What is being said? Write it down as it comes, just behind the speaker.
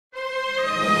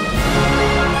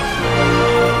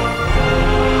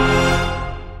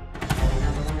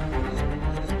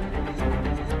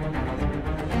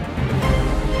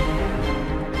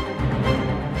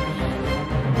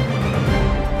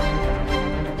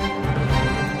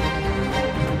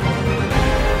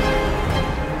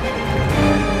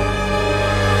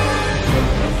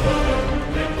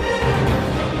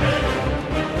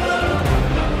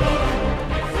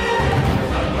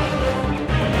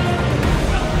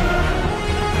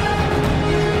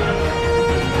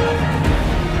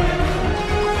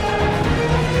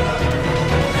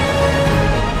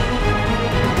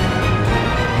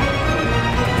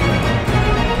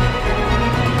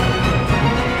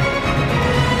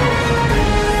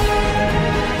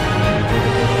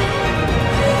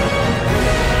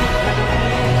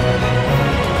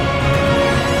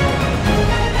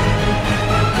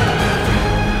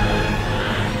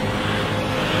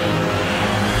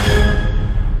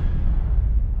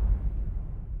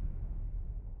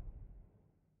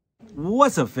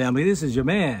What's up, family? This is your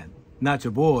man, not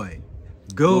your boy.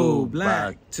 Go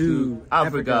black to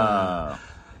Africa.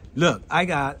 Look, I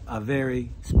got a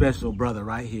very special brother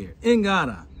right here in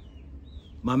Ghana.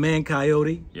 My man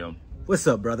Coyote. Yo. What's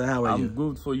up, brother? How are you? I'm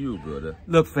good for you, brother.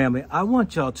 Look, family, I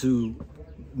want y'all to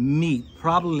meet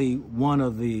probably one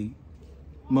of the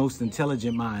most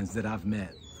intelligent minds that I've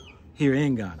met here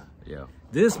in Ghana. Yeah.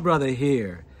 This brother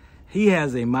here, he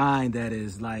has a mind that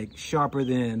is like sharper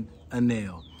than a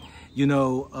nail. You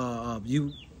know,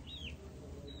 you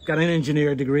got an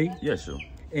engineering degree. Yes, sir.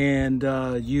 And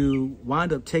you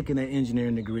wind up taking that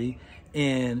engineering degree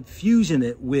and fusing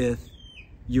it with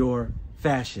your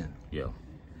fashion. Yeah.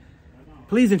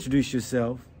 Please introduce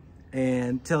yourself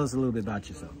and tell us a little bit about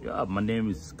yourself. Yeah, my name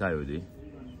is Coyote.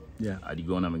 Yeah. I'm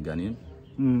Ghanaian.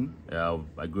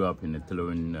 I grew up in a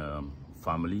tailoring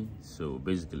family, so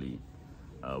basically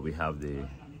we have the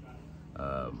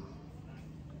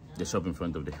shop in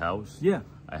front of the house. Yeah.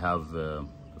 I have a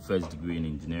first degree in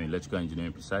engineering, electrical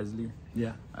engineering precisely.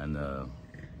 Yeah. And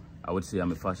I would say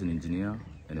I'm a fashion engineer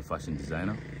and a fashion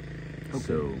designer. Okay.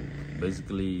 So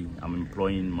basically I'm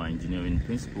employing my engineering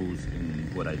principles in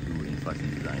what I do in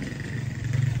fashion design.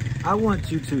 I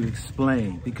want you to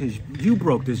explain, because you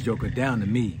broke this joker down to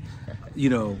me, you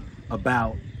know,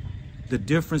 about the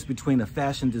difference between a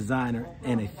fashion designer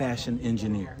and a fashion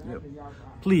engineer. Yep.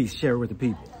 Please share it with the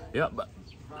people. Yeah, but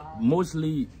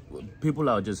mostly people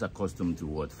are just accustomed to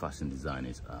what fashion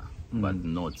designers are, but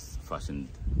not fashion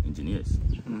engineers.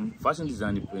 Fashion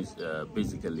design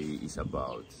basically is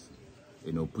about,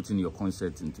 you know, putting your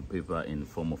concept into paper in the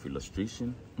form of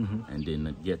illustration, and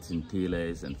then getting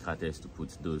tailors and cutters to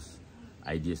put those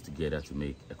ideas together to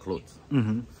make a cloth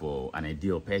for an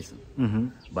ideal person.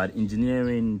 But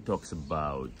engineering talks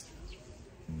about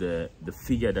the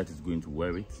figure that is going to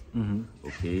wear it.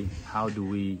 Okay, how do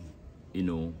we, you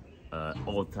know,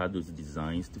 alter those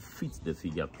designs to fit the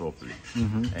figure properly?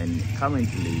 And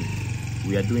currently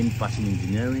we are doing fashion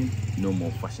engineering, no more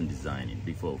fashion designing.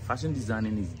 Before, fashion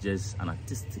designing is just an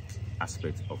artistic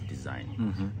aspect of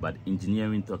design, but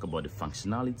engineering talk about the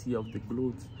functionality of the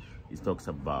clothes. It talks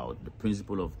about the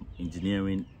principle of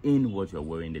engineering in what you're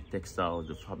wearing, the textiles,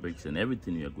 the fabrics, and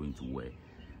everything you're going to wear.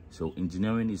 So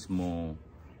engineering is more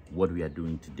what we are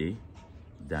doing today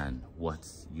than what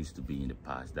used to be in the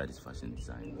past. That is fashion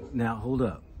design. Now, hold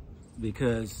up,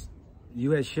 because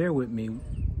you had shared with me,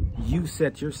 you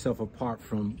set yourself apart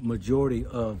from majority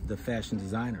of the fashion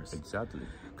designers. Exactly.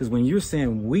 Because when you're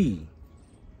saying we,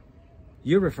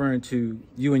 you're referring to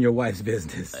you and your wife's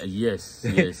business. Yes.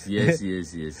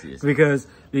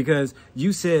 Because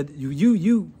you said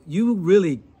you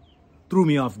really threw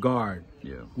me off guard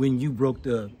when you broke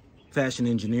the fashion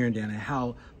engineering down and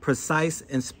how precise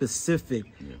and specific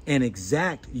and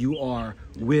exact you are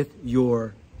with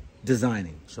your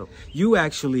designing. Sure. You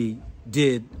actually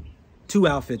did 2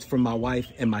 outfits for my wife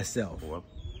and myself. Well,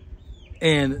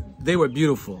 and they were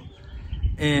beautiful.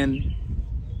 And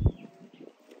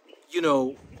you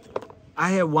know,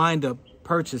 I had wind up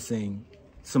purchasing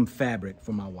some fabric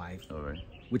for my wife,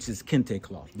 which is kente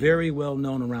cloth, very well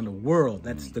known around the world.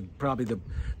 That's probably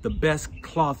the best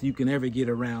cloth you can ever get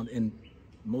around in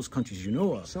most countries you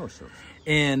know of. Sure.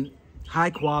 And high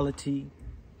quality,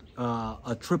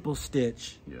 a triple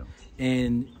stitch. Yeah.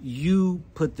 And you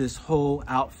put this whole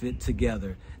outfit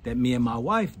together that me and my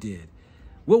wife did.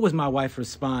 What was my wife's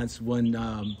response when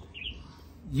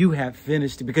you have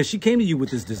finished it? Because she came to you with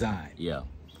this design. Yeah.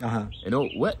 You know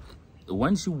what?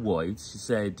 When she wore it, she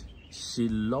said she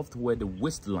loved where the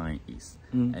waistline is,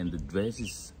 and the dress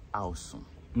is awesome.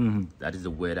 That is the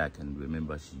word I can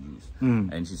remember she used.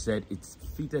 And she said it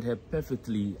fitted her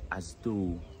perfectly, as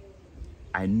though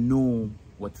I know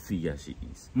what figure she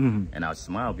is. And I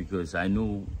smile because I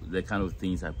know the kind of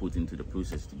things I put into the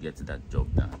process to get that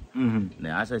job done.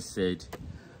 Now, as I said,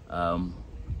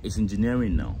 it's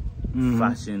engineering now.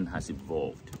 Fashion has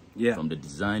evolved from the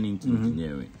designing to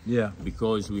engineering.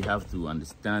 Because we have to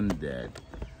understand that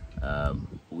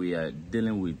we are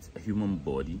dealing with a human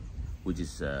body, which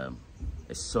is a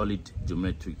solid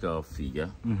geometrical figure,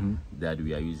 that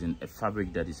we are using a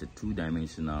fabric that is a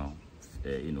 2-dimensional,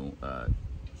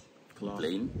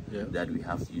 plane that we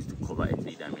have to use to cover a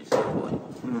 3-dimensional body.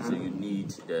 So you need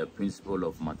the principle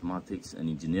of mathematics and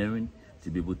engineering to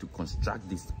be able to construct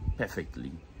this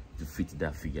perfectly to fit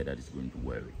that figure that is going to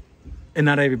wear it. And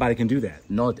not everybody can do that.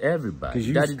 Not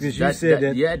everybody.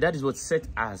 That is what set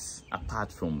us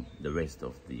apart from the rest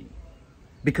of the...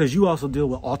 Because you also deal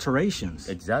with alterations.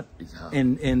 Exactly.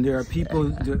 And there are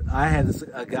people, I had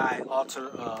a guy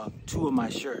alter 2 of my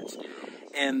shirts,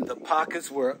 and the pockets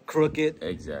were crooked.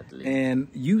 Exactly. And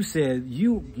you said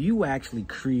you actually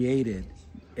created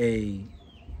a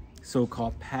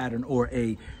so-called pattern or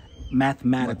a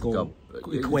mathematical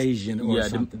equation or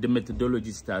something. The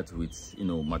methodology starts with, you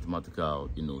know, mathematical,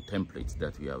 you know, templates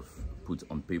that we have put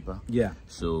on paper. Yeah.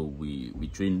 So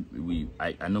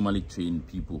I normally train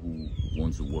people who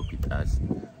want to work with us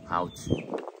how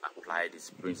to apply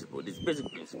this principle, this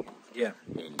basic principle. Yeah.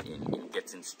 In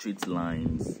getting straight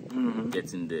lines,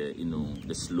 getting the, you know,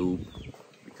 the slope,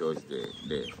 because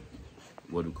the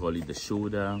what we call it, the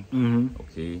shoulder,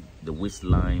 okay, the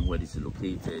waistline, where it's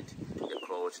located, the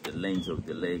crotch, the length of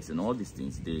the legs, and all these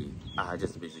things, they are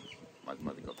just basic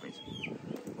mathematical principles.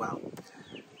 Wow.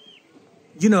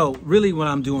 You know, really when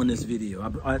I'm doing this video,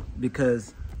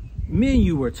 because me and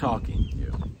you were talking,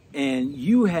 and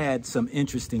you had some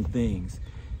interesting things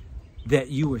that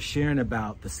you were sharing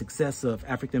about the success of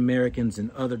African Americans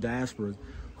and other diasporas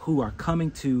who are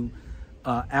coming to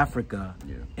Africa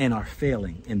and are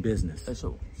failing in business.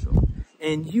 So.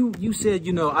 And you said,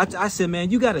 you know, I said, man,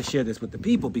 you got to share this with the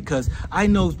people, because I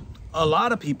know a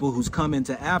lot of people who's come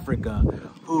into Africa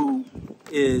who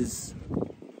is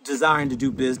desiring to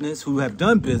do business, who have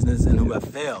done business and who have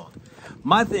failed.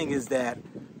 My thing is that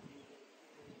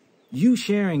you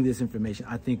sharing this information,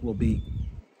 I think, will be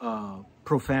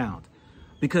profound,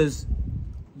 because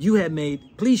you had made,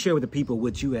 please share with the people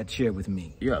what you had shared with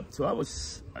me. Yeah, so I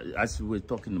was, as we were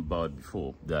talking about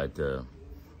before, that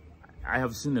I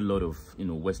have seen a lot of, you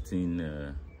know,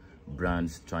 Western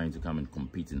brands trying to come and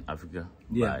compete in Africa,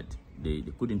 but they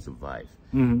couldn't survive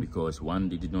because, one,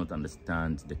 they did not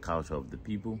understand the culture of the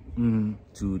people,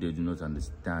 two, they did not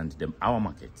understand our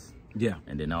markets,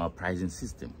 and then our pricing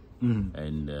system,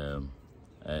 and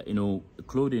you know,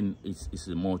 clothing is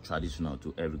more traditional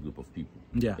to every group of people,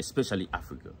 especially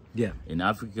Africa. In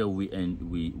Africa, we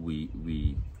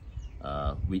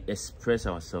express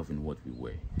ourselves in what we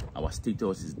wear. Our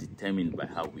status is determined by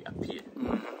how we appear,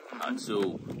 and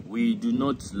so we do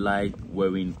not like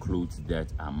wearing clothes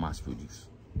that are mass-produced.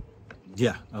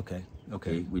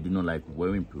 Okay. We do not like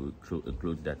wearing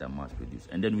clothes that are mass-produced,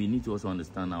 and then we need to also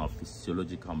understand our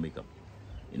physiological makeup.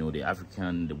 You know, the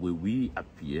African, the way we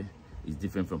appear is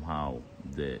different from how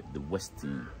the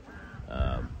Western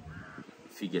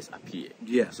figures appear.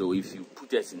 So if you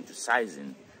put us into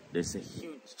sizing, there's a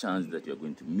huge chance that you're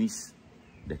going to miss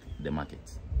the market.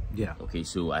 Okay,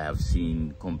 so I have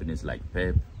seen companies like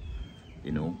Pep.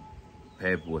 You know,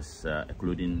 Pep was a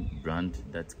clothing brand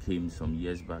that came some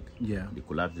years back. They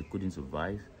collapsed, they couldn't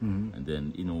survive. And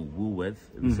then, you know, Woolworth,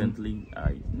 recently,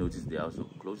 I noticed they also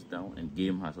closed down, and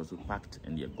Game has also packed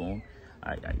and they're gone.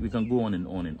 We can go on and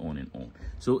on and on and on.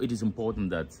 So it is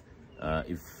important that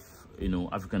if, you know,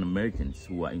 African Americans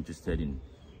who are interested in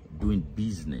doing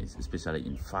business, especially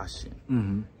in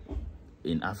fashion,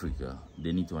 in Africa,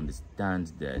 they need to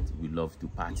understand that we love to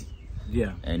party.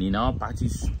 And in our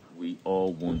parties, we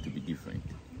all want to be different.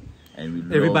 And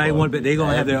we everybody want, but they're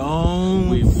gonna have their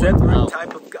own separate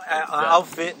type of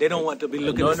outfit. They don't want to be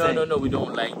looking the same. No, we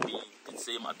don't like the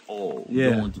same at all. We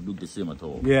don't want to look the same at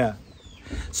all.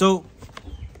 So,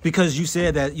 because you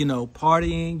said that, you know,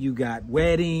 partying, you got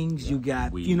weddings, you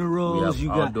got funerals, we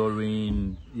have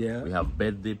outdooring, we have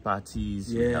birthday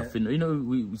parties, we have you know,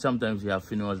 we sometimes we have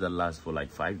funerals that last for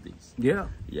like 5 days.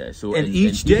 So and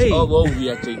each day, we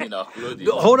are changing our clothing.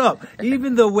 Hold up,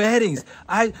 even the weddings,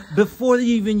 before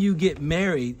even you get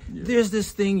married, there's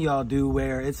this thing y'all do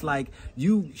where it's like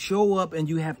you show up and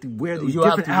you have to wear these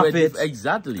different outfits,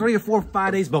 exactly 3 or 4 or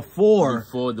 5 days before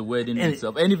the wedding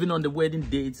itself, and even on the wedding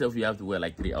day itself, you have to wear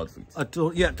like 3 outfits.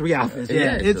 3 outfits.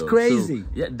 It's crazy.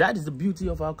 So, that is the beauty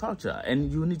of our culture,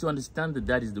 and you need to understand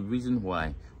that is the reason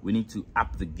why we need to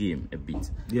up the game a bit.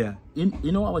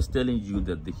 You know, I was telling you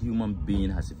that the human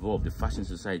being has evolved, the fashion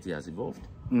society has evolved.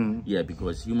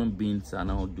 Because human beings are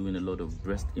now doing a lot of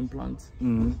breast implants,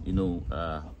 you know,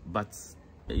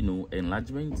 you know,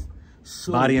 enlargement.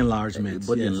 So, body enlargement.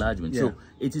 So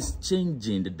it is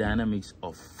changing the dynamics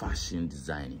of fashion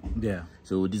designing.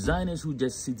 So designers who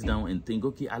just sit down and think,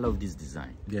 okay, I love this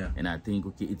design. And I think,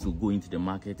 okay, it will go into the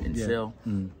market and sell.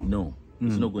 No,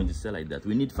 it's not going to sell like that.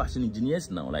 We need fashion engineers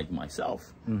now, like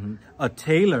myself. A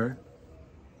tailor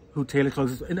who tailor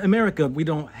clothes. In America, we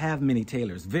don't have many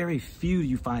tailors. Very few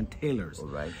you find tailors.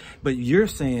 But you're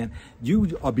saying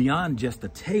you are beyond just a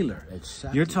tailor.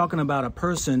 You're talking about a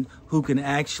person who can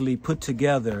actually put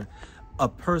together a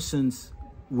person's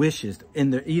wishes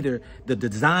in either the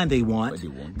design they want.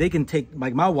 They can take,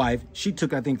 like my wife, she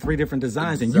took I think 3 different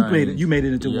designs, and you made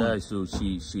it into one. So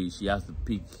she has to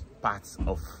pick parts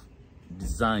of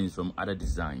designs from other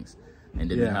designs, and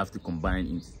then you have to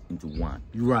combine into one.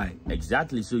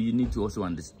 Exactly. So you need to also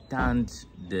understand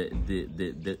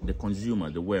the consumer,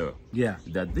 the wearer.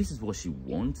 That this is what she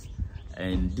wants,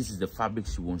 and this is the fabric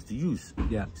she wants to use.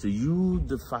 Yeah. So you,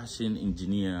 the fashion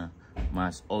engineer,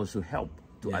 must also help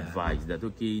to advise that,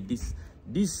 okay,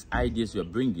 these ideas you're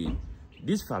bringing,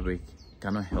 this fabric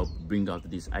cannot help bring out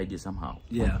this idea somehow.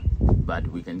 Yeah. But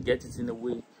we can get it in a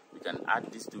way, we can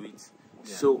add this to it.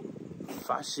 Yeah. So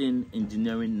fashion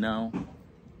engineering now,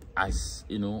 as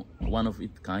you know, one of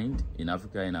its kind in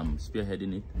Africa, and I'm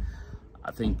spearheading it.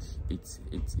 I think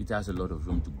it has a lot of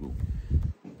room to grow.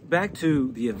 Back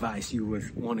to the advice you were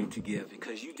wanting to give,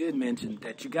 because you did mention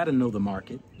that you got to know the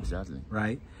market. Exactly.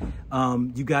 Right?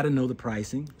 You got to know the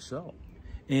pricing. Sure.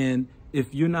 And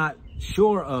if you're not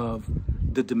sure of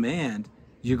the demand,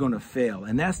 you're going to fail.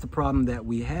 And that's the problem that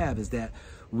we have, is that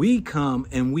we come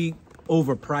and we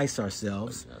overprice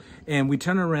ourselves. Exactly. And we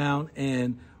turn around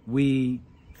and we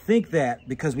think that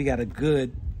because we got a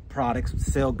good product,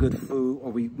 sell good food,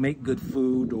 or we make good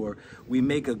food, or we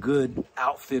make a good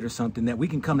outfit or something, that we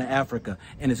can come to Africa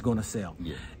and it's going to sell.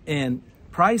 Yeah. And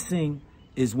pricing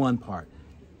is one part.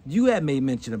 You had made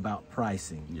mention about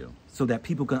pricing, so that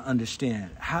people can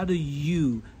understand. How do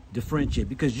you differentiate?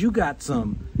 Because you got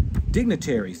some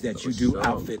dignitaries that you do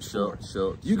outfits for.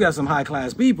 You got some high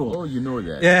class people. Oh, you know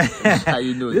that. Yeah. How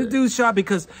you know this that? dude's sharp,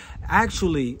 because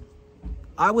actually,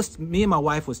 me and my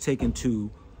wife was taken to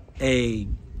a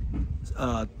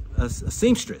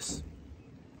seamstress,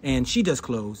 and she does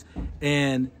clothes.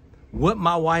 And what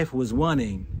my wife was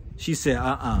wanting, she said,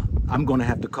 I'm going to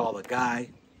have to call a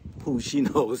guy who she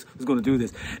knows who's going to do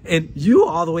this. And you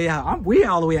all the way out, we're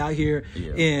all the way out here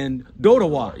in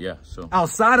Dodawa,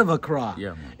 outside of Accra.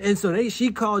 Yeah, and so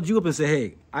she called you up and said,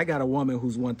 hey, I got a woman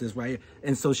who's want this right here.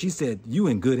 And so she said, you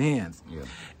in good hands. Yeah.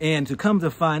 And to come to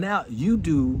find out, you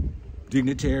do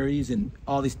dignitaries and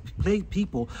all these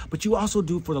people, but you also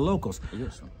do for the locals.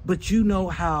 Yes, but you know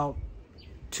how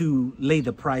to lay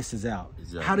the prices out.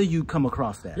 Exactly. How do you come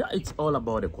across that? Yeah, it's all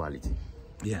about the quality.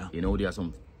 Yeah. You know, there are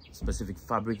some specific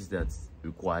fabrics that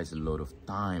requires a lot of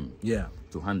time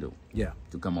to handle,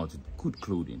 to come out with good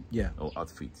clothing or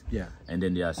outfit. Yeah. And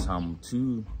then there are some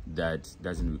too that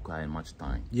doesn't require much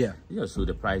time. Yeah. So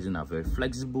the pricing are very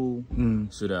flexible,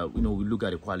 so that, you know, we look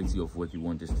at the quality of what you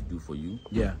want us to do for you.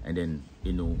 Yeah. And then,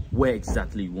 you know, where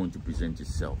exactly you want to present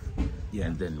yourself. Yeah.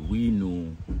 And then we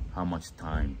know how much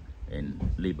time and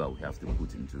labor we have to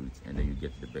put into it, and then you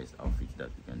get the best outfit that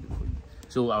we can do for you.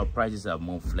 So our prices are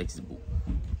more flexible.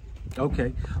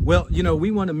 Okay. Well, you know,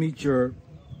 we want to meet your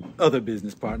other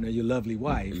business partner, your lovely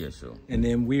wife. Yeah, sure. And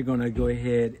then we're going to go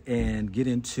ahead and get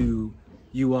into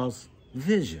you all's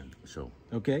vision. Sure.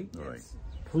 Okay? All right.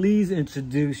 Please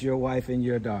introduce your wife and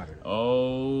your daughter.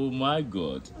 Oh, my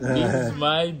God. This is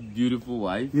my beautiful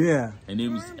wife. Yeah. Her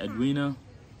name is Edwina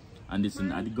Anderson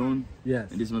Adigon.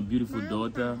 Yes. And this is my beautiful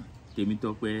daughter,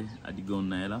 Temitope Adigon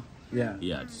Naila. Yeah.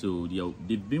 Yeah. So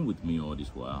they've been with me all this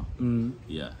while. Mm.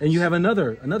 Yeah. And you have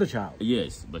another child.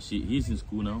 Yes, but he's in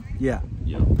school now. Yeah.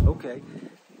 Yeah. Okay.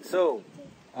 So,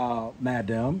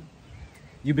 Madam,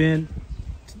 you've been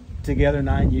together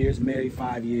 9 years, married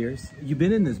 5 years. You've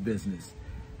been in this business.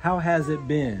 How has it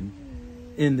been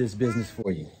in this business for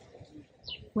you?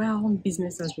 Well,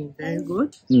 business has been very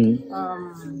good.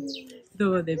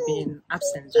 Though there have been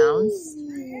ups and downs,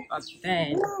 but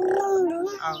then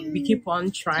we keep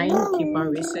on trying, keep on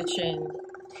researching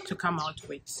to come out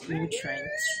with new trends.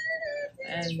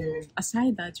 And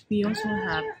aside that, we also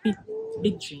have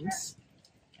big dreams,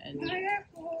 and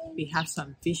we have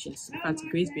some visions, in fact,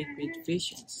 great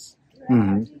visions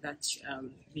that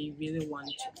we really want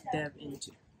to delve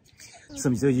into.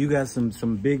 So you got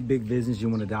some big visions you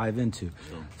want to dive into.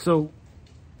 So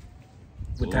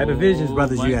what type of visions,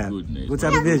 brothers, you have? Goodness. What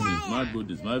type of visions? My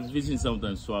goodness, my vision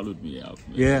sometimes swallowed me out.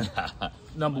 Man. Yeah.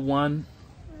 Number one,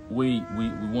 we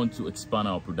want to expand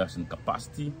our production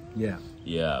capacity. Yeah.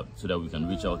 Yeah, so that we can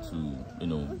reach out to, you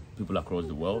know, people across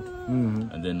the world.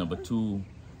 And then number two,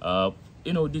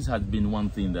 you know, this has been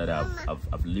one thing that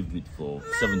I've lived with for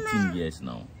 17 years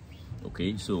now.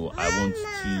 Okay, so I want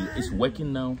to, it's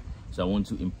working now, so I want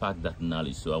to impart that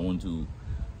knowledge. So I want to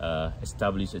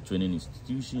establish a training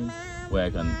institution where I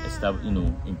can establish, you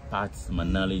know, impart my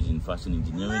knowledge in fashion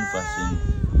engineering, fashion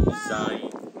design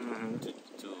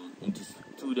into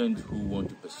students who want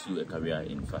to pursue a career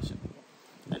in fashion.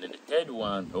 And then the third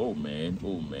one, oh man,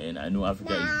 I know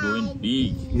Africa is growing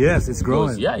big. Yes, it's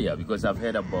growing. Yeah, because I've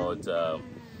heard about,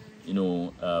 you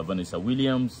know, Vanessa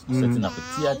Williams setting up a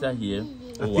theater here.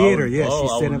 A theater, yes.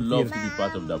 I would love to be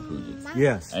part of that project.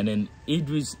 Yes. And then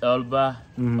Idris Elba,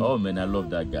 oh man, I love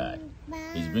that guy.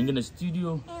 He's bringing a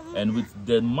studio, and with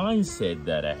the mindset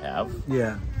that I have,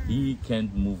 he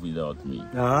can't move without me.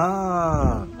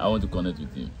 I want to connect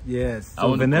with him. Yes.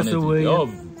 So Vanessa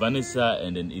Williams. Vanessa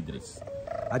and then Idris.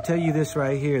 I tell you this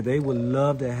right here, they would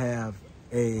love to have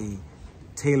a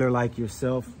tailor like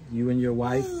yourself, you and your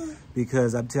wife,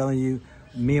 because I'm telling you,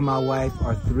 me and my wife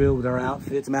are thrilled with our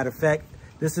outfits. Matter of fact,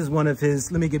 this is one of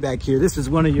his, let me get back here. This is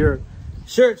one of your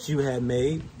shirts you had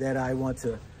made that I want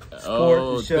to sport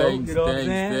and show. Thanks, you know what I'm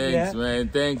saying? Thanks, man.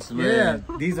 Thanks, man.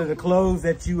 Yeah, these are the clothes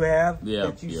that you have,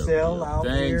 that you sell out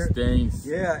there. Thanks.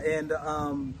 Yeah,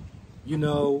 and you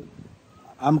know,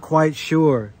 I'm quite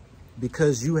sure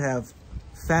because you have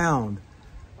found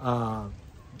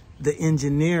the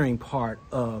engineering part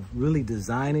of really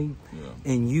designing,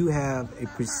 and you have a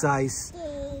precise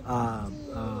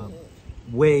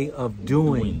way of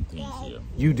doing things,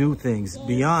 you do things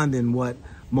beyond than what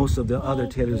most of the other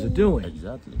tailors are doing.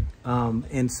 Exactly.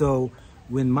 And so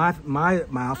when my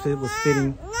outfit was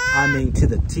fitting, I mean, to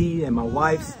the T, and my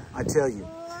wife's, I tell you,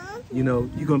 you know,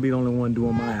 you're gonna be the only one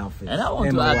doing my outfit. And I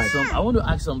want to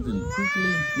add something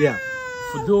quickly. Yeah.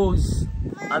 For those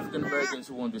African Americans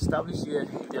who want to establish here,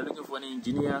 if they're looking for an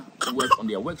engineer to work on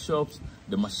their workshops,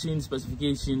 the machine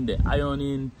specification, the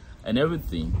ironing, and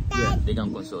everything, they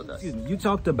can consult us. You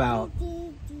talked about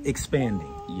expanding.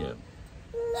 Yeah.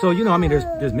 So, you know, I mean,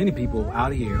 there's many people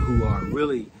out here who are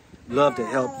really love to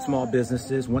help small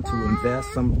businesses, want to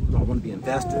invest. Some want to be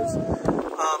investors.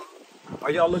 Are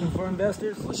y'all looking for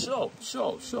investors? Sure. We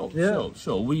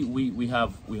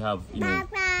have you know,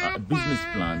 a business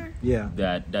plan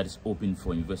that is open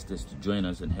for investors to join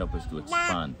us and help us to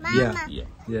expand. Yeah.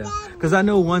 Because I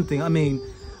know one thing. I mean,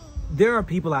 there are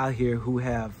people out here who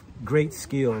have great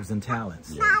skills and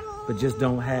talents, but just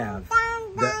don't have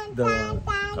the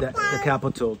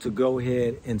capital to go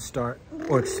ahead and start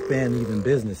or expand even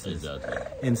businesses. Exactly.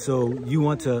 And so you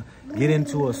want to get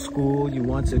into a school, you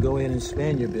want to go ahead and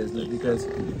expand your business, because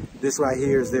this right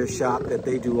here is their shop that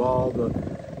they do all the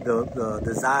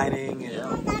designing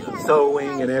and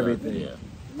sewing and everything.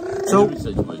 So,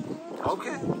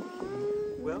 okay.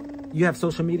 Well, you have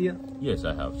social media? Yes,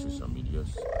 I have social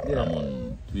medias. I'm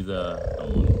on Twitter,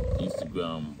 I'm on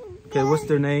Instagram. Okay, what's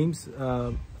their names?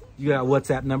 You got a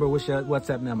WhatsApp number? What's your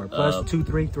WhatsApp number?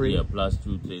 +233. Yeah,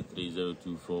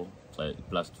 +233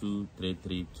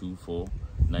 +233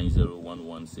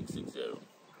 9011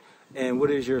 And what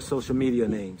is your social media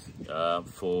names?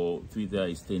 For Twitter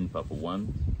is Stain Papa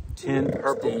 1. Stain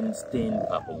Purple. Stain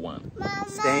Papa 1.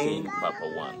 Stain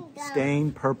Papa 1.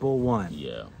 Stain Purple 1.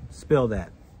 Yeah. Spell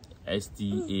that.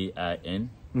 STAIN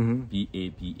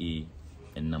PAPA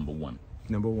and number 1.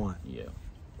 Number 1. Yeah.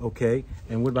 Okay.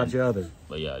 And what about your other?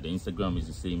 But yeah, the Instagram is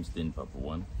the same, Stain Papa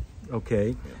 1. Okay.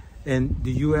 Yeah. And do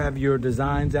you have your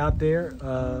designs out there?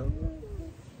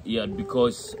 Yeah,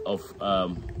 because of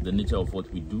the nature of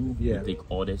what we do, we take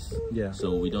orders. Yeah.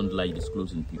 So we don't like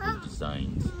disclosing people's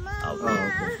designs out there.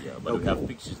 Okay. Yeah, but we have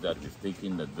pictures that we've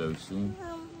taken that very soon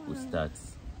we'll start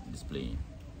displaying.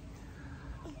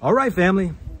 All right,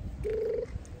 family.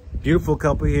 Beautiful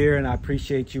couple here, and I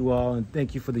appreciate you all, and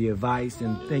thank you for the advice,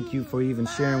 and thank you for even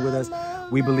sharing with us.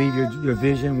 We believe your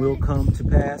vision will come to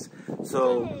pass.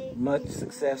 So much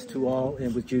success to all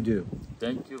in what you do.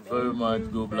 Thank you very much.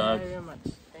 Go Black.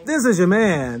 This is your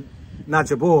man,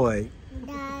 not your boy.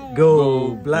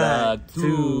 Go Black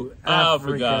to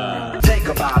Africa. Think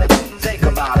about it, think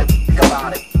about it, think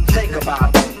about it, think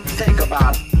about it, think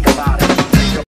about it, think about it.